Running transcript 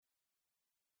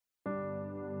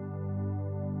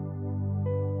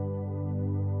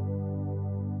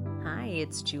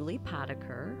it's Julie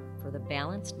Potiker for the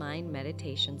Balanced Mind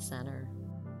Meditation Center.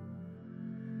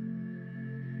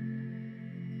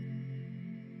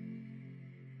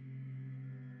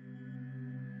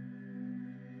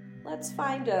 Let's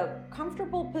find a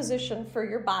comfortable position for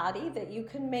your body that you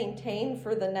can maintain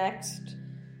for the next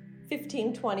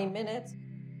 15-20 minutes.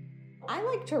 I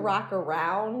like to rock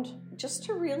around just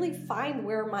to really find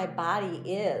where my body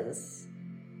is.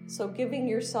 So giving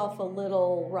yourself a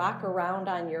little rock around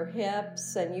on your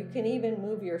hips, and you can even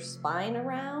move your spine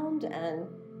around and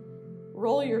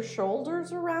roll your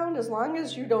shoulders around as long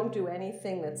as you don't do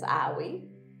anything that's owie.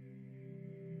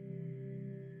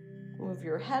 Move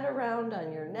your head around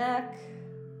on your neck,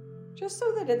 just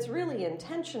so that it's really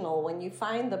intentional when you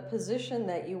find the position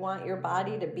that you want your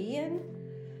body to be in.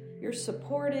 You're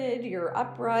supported, you're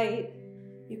upright.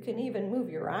 You can even move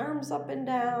your arms up and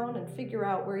down and figure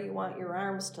out where you want your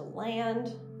arms to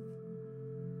land.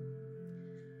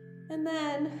 And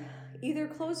then either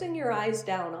closing your eyes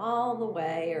down all the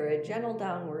way or a gentle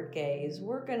downward gaze,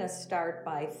 we're going to start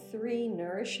by 3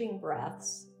 nourishing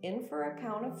breaths, in for a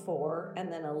count of 4, and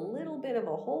then a little bit of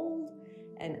a hold,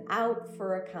 and out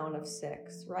for a count of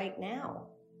 6 right now.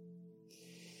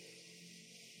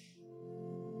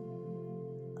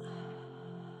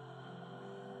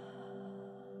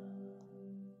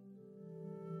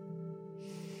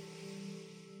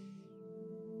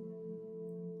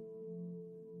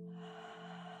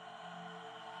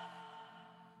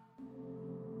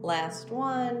 Last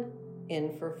one,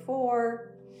 in for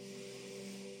 4.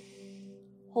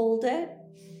 Hold it,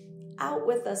 out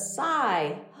with a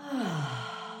sigh.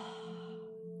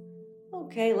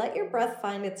 Okay, let your breath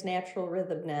find its natural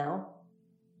rhythm now.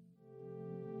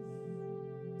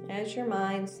 As your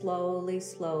mind slowly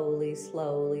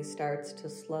starts to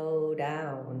slow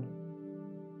down.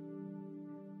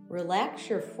 Relax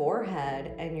your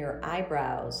forehead and your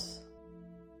eyebrows.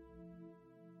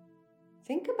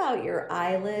 Think about your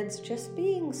eyelids just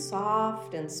being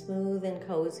soft and smooth and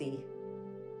cozy,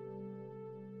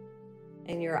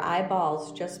 and your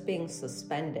eyeballs just being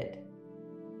suspended.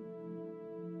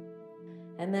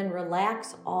 And then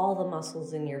relax all the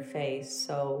muscles in your face,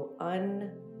 so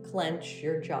unclench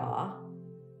your jaw,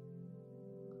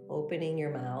 opening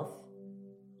your mouth,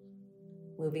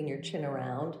 moving your chin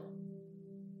around.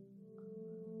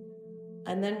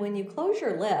 And then when you close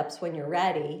your lips, when you're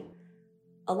ready,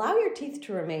 allow your teeth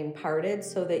to remain parted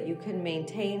so that you can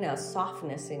maintain a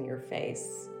softness in your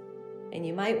face. And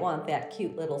you might want that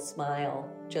cute little smile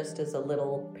just as a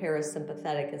little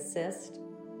parasympathetic assist.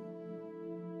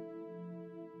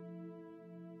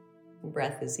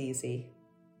 Breath is easy.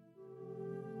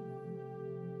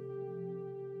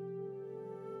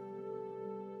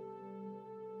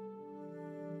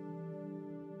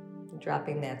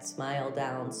 Dropping that smile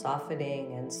down,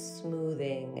 softening and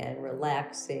smoothing and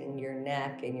relaxing your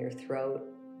neck and your throat.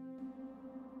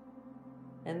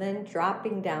 And then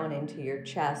dropping down into your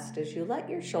chest as you let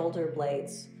your shoulder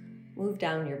blades move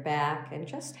down your back and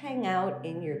just hang out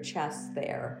in your chest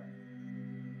there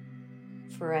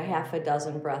for a half a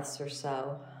dozen breaths or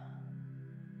so.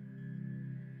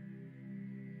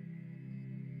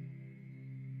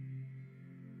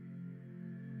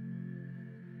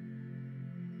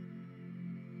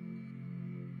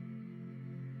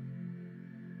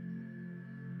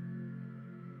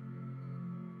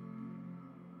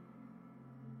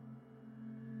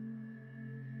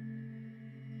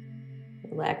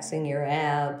 Relaxing your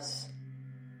abs,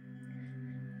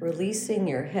 releasing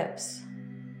your hips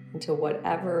into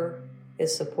whatever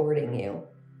is supporting you,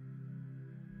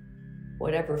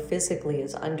 whatever physically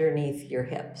is underneath your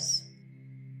hips.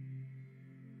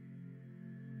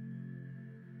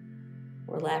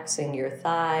 Relaxing your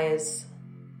thighs,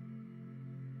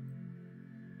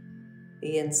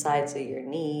 the insides of your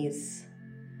knees,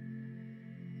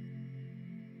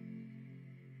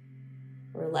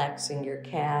 relaxing your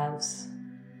calves,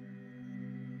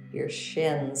 your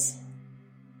shins,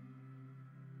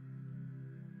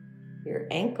 your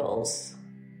ankles,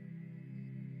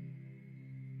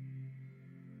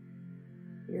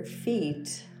 your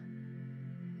feet.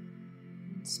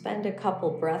 Spend a couple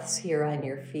breaths here on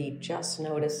your feet, just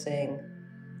noticing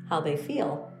how they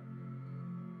feel,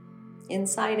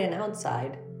 inside and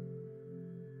outside.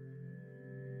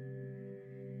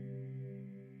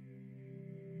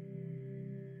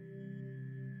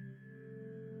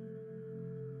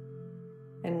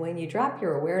 And when you drop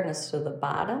your awareness to the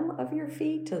bottom of your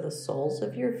feet, to the soles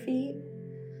of your feet,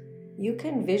 you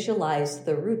can visualize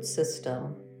the root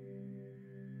system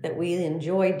that we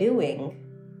enjoy doing,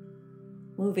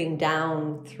 moving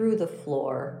down through the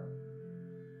floor,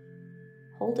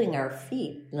 holding our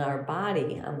feet and our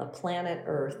body on the planet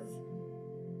Earth,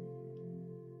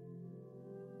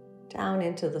 down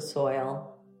into the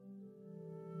soil.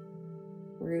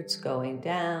 Roots going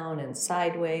down and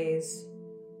sideways,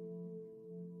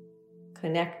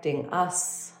 connecting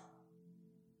us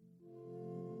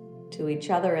to each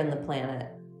other and the planet.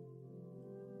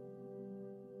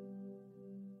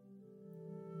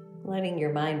 Letting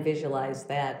your mind visualize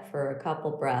that for a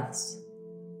couple breaths.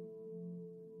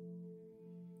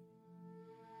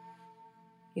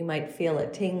 You might feel a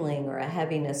tingling or a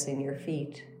heaviness in your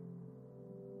feet.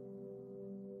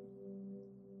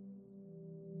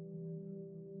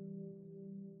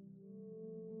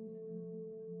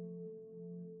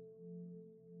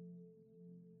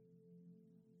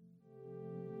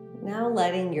 Now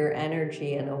letting your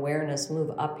energy and awareness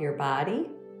move up your body,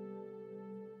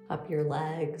 up your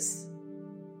legs,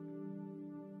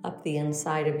 up the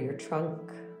inside of your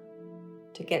trunk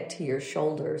to get to your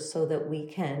shoulders so that we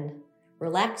can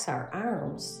relax our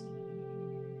arms,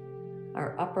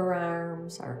 our upper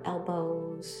arms, our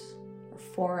elbows, our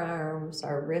forearms,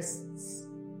 our wrists,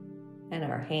 and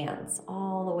our hands,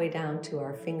 all the way down to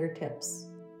our fingertips.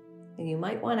 And you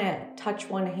might want to touch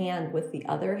one hand with the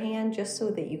other hand just so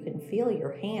that you can feel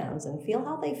your hands and feel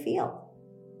how they feel.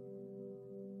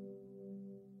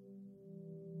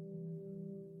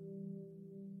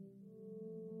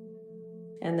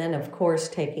 And then, of course,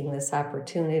 taking this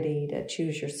opportunity to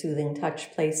choose your soothing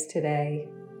touch place today.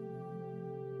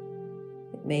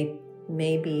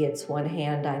 Maybe it's one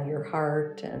hand on your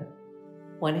heart and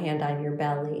one hand on your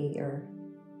belly, or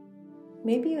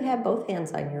maybe you have both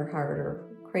hands on your heart, or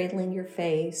cradling your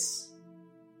face,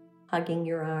 hugging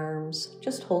your arms,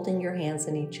 just holding your hands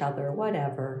in each other,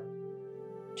 whatever.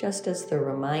 Just as the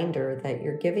reminder that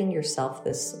you're giving yourself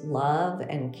this love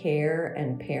and care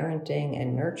and parenting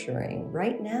and nurturing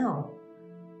right now.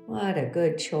 What a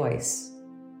good choice.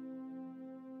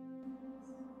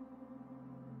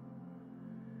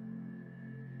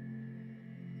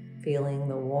 Feeling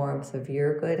the warmth of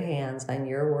your good hands on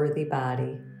your worthy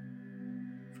body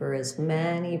for as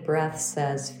many breaths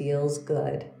as feels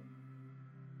good.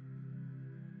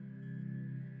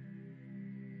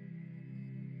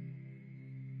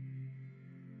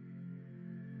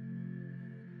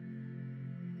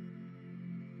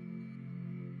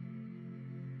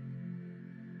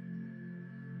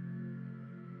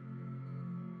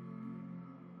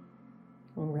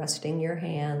 And resting your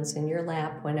hands in your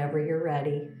lap whenever you're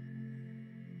ready.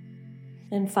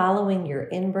 And following your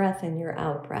in-breath and your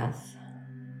out-breath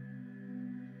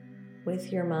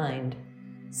with your mind,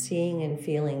 seeing and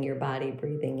feeling your body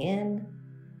breathing in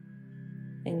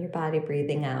and your body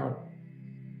breathing out.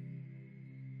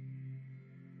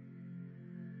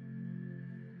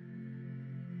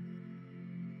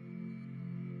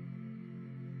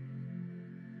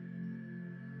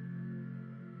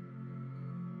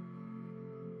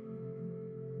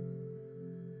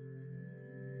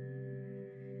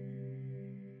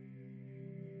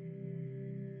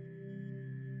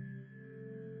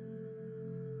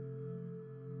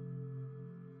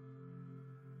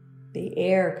 The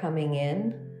air coming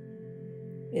in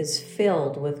is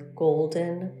filled with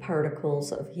golden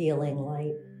particles of healing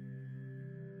light.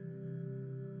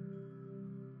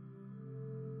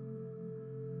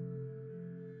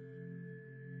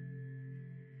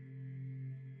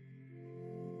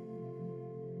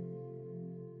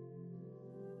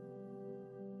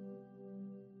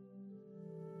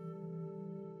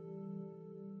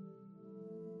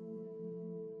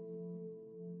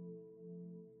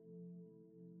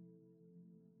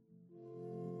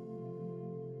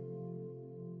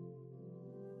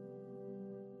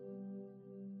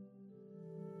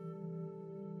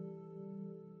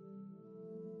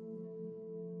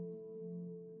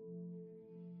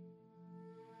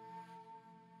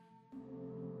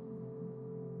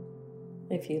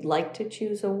 If you'd like to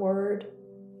choose a word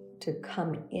to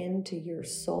come into your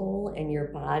soul and your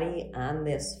body on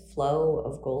this flow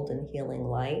of golden healing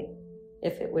light,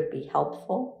 if it would be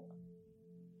helpful,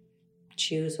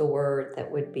 choose a word that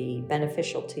would be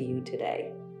beneficial to you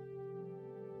today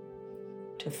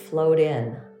to float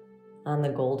in on the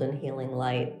golden healing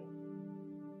light,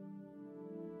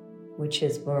 which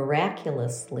is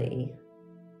miraculously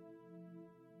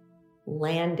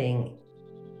landing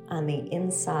on the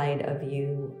inside of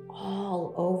you,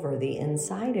 all over the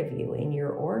inside of you, in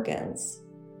your organs,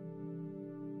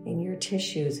 in your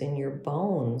tissues, in your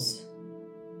bones.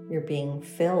 You're being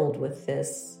filled with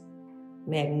this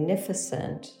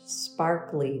magnificent,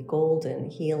 sparkly, golden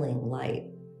healing light.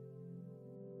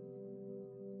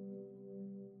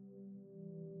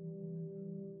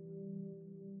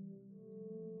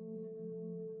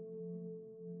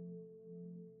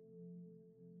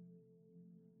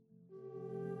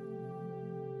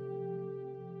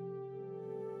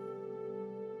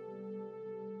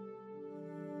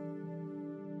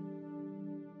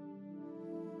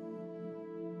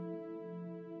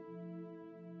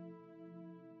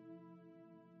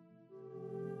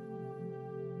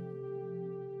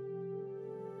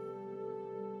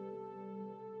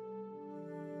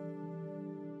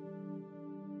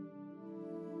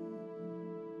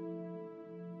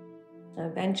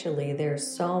 Eventually, there's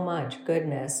so much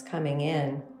goodness coming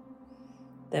in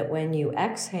that when you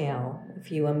exhale,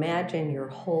 if you imagine your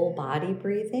whole body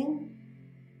breathing,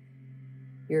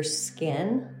 your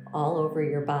skin all over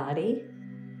your body,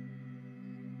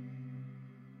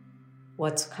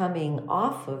 what's coming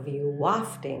off of you,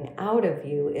 wafting out of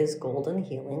you, is golden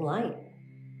healing light.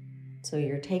 So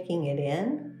you're taking it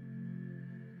in,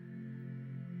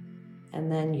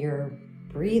 and then you're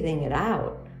breathing it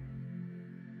out.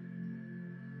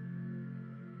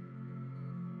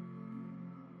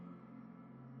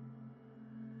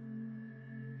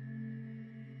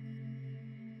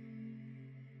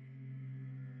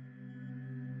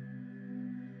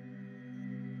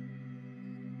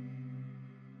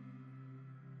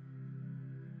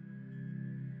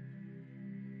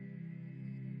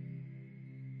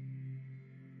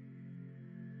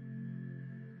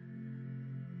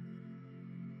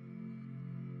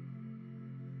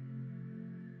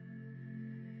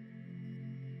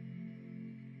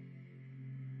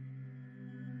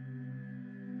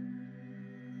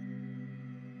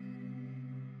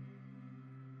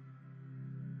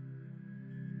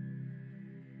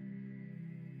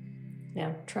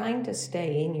 Now, trying to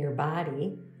stay in your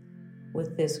body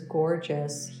with this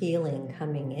gorgeous healing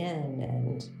coming in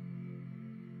and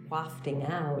wafting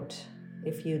out,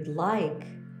 if you'd like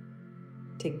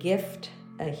to gift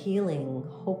a healing,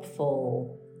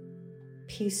 hopeful,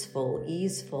 peaceful,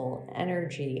 easeful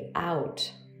energy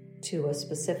out to a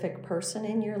specific person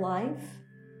in your life,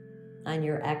 on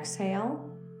your exhale,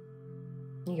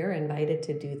 you're invited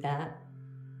to do that.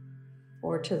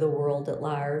 Or to the world at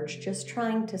large, just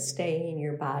trying to stay in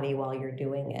your body while you're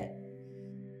doing it.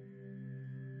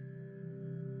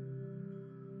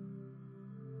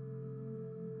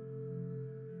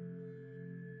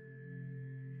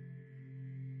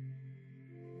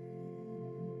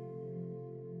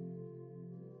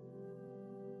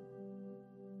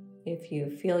 If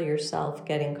you feel yourself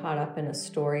getting caught up in a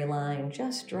storyline,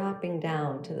 just dropping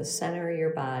down to the center of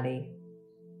your body,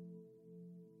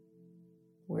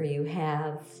 where you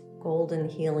have golden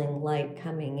healing light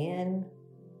coming in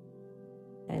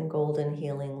and golden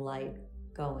healing light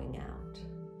going out.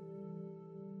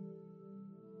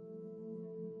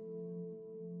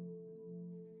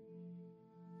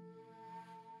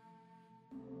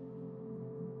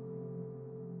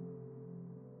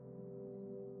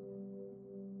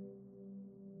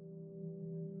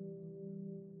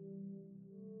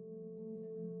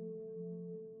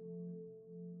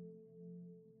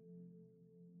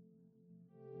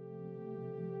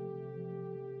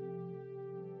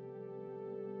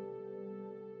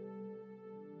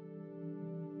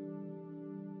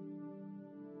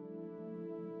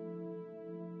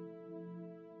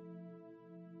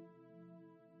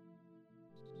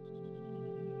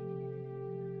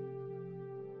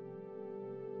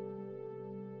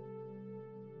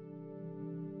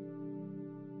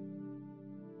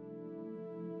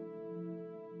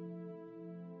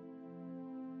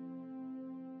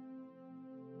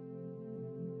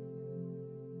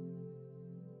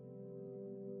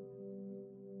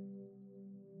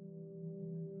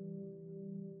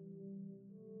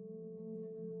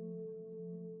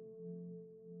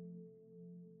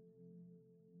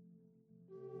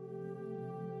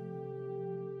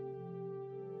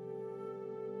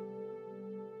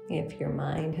 If your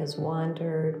mind has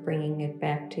wandered, bringing it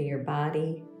back to your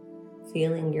body,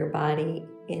 feeling your body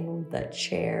in the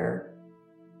chair,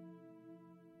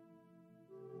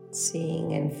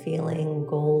 seeing and feeling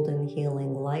golden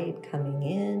healing light coming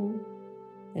in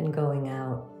and going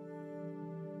out.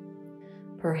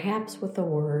 Perhaps with a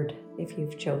word, if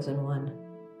you've chosen one.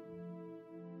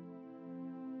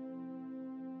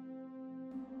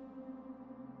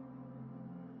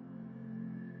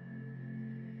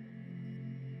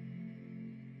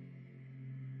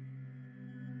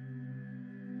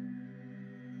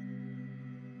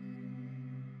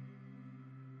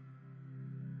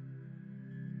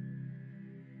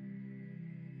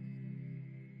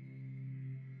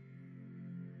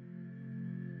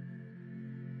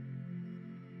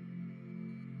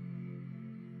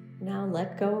 Now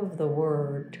let go of the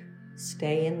word,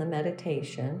 stay in the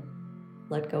meditation,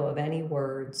 let go of any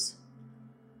words,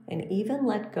 and even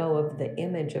let go of the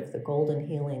image of the golden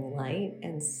healing light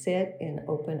and sit in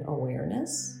open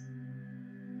awareness.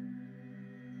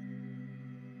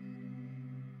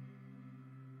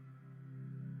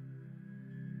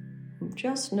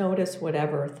 Just notice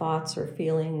whatever thoughts or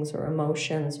feelings or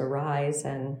emotions arise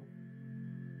and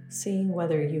seeing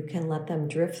whether you can let them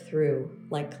drift through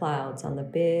like clouds on the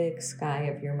big sky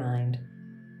of your mind.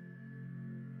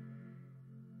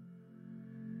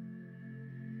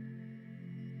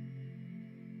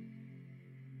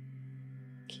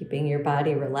 keeping your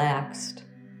body relaxed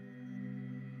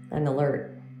and alert.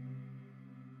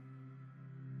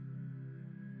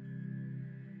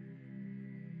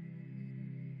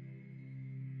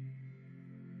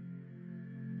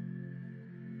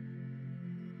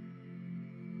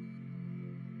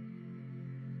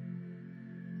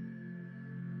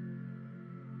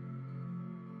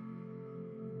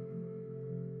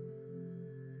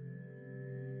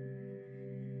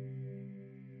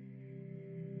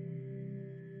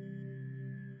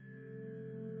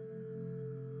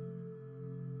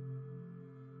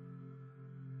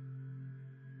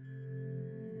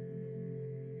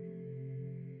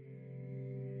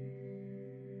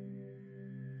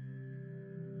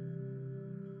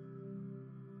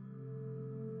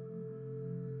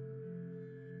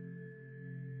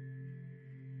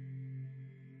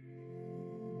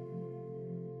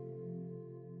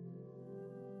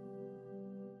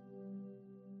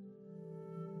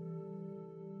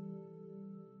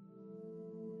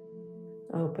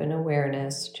 Open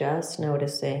awareness, just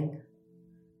noticing.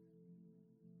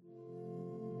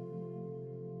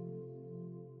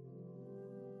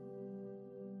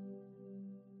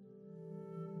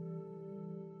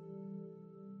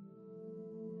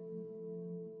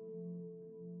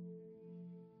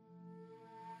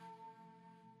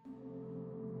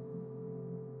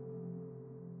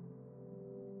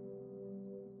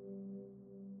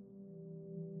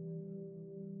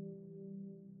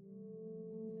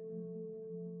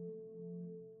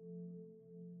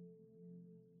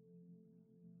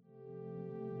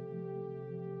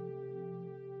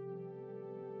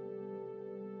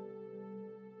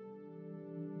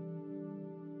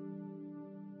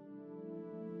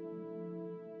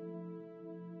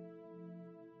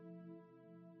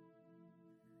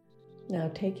 Now,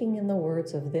 taking in the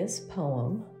words of this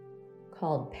poem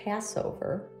called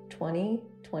Passover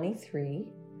 2023,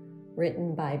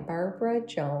 written by Barbara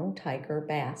Joan Tiger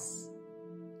Bass.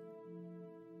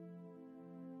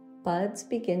 Buds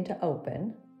begin to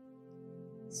open.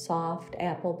 Soft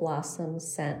apple blossom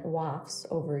scent wafts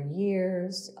over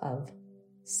years of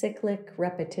cyclic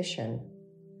repetition.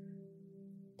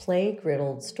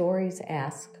 Plague-riddled stories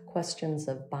ask questions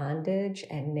of bondage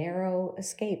and narrow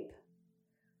escape.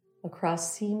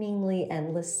 Across seemingly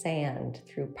endless sand,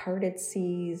 through parted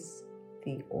seas,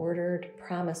 the ordered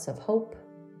promise of hope.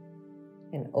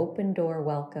 An open door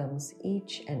welcomes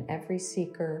each and every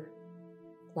seeker.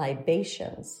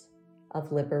 Libations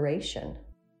of liberation.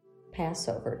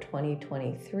 Passover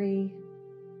 2023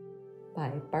 by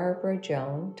Barbara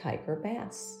Joan Tiger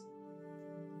Bass.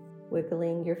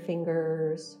 Wiggling your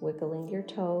fingers, wiggling your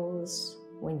toes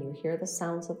when you hear the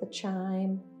sounds of the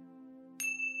chime.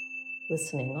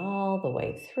 Listening all the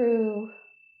way through.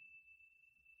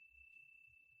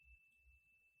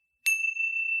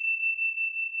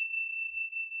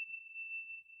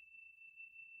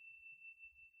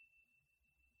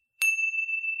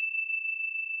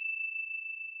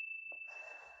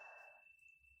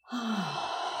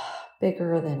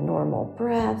 Bigger than normal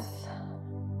breath.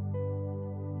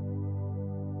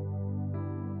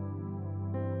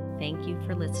 Thank you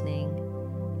for listening.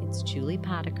 It's Julie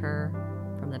Potiker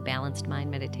from the Balanced Mind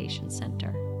Meditation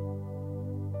Center.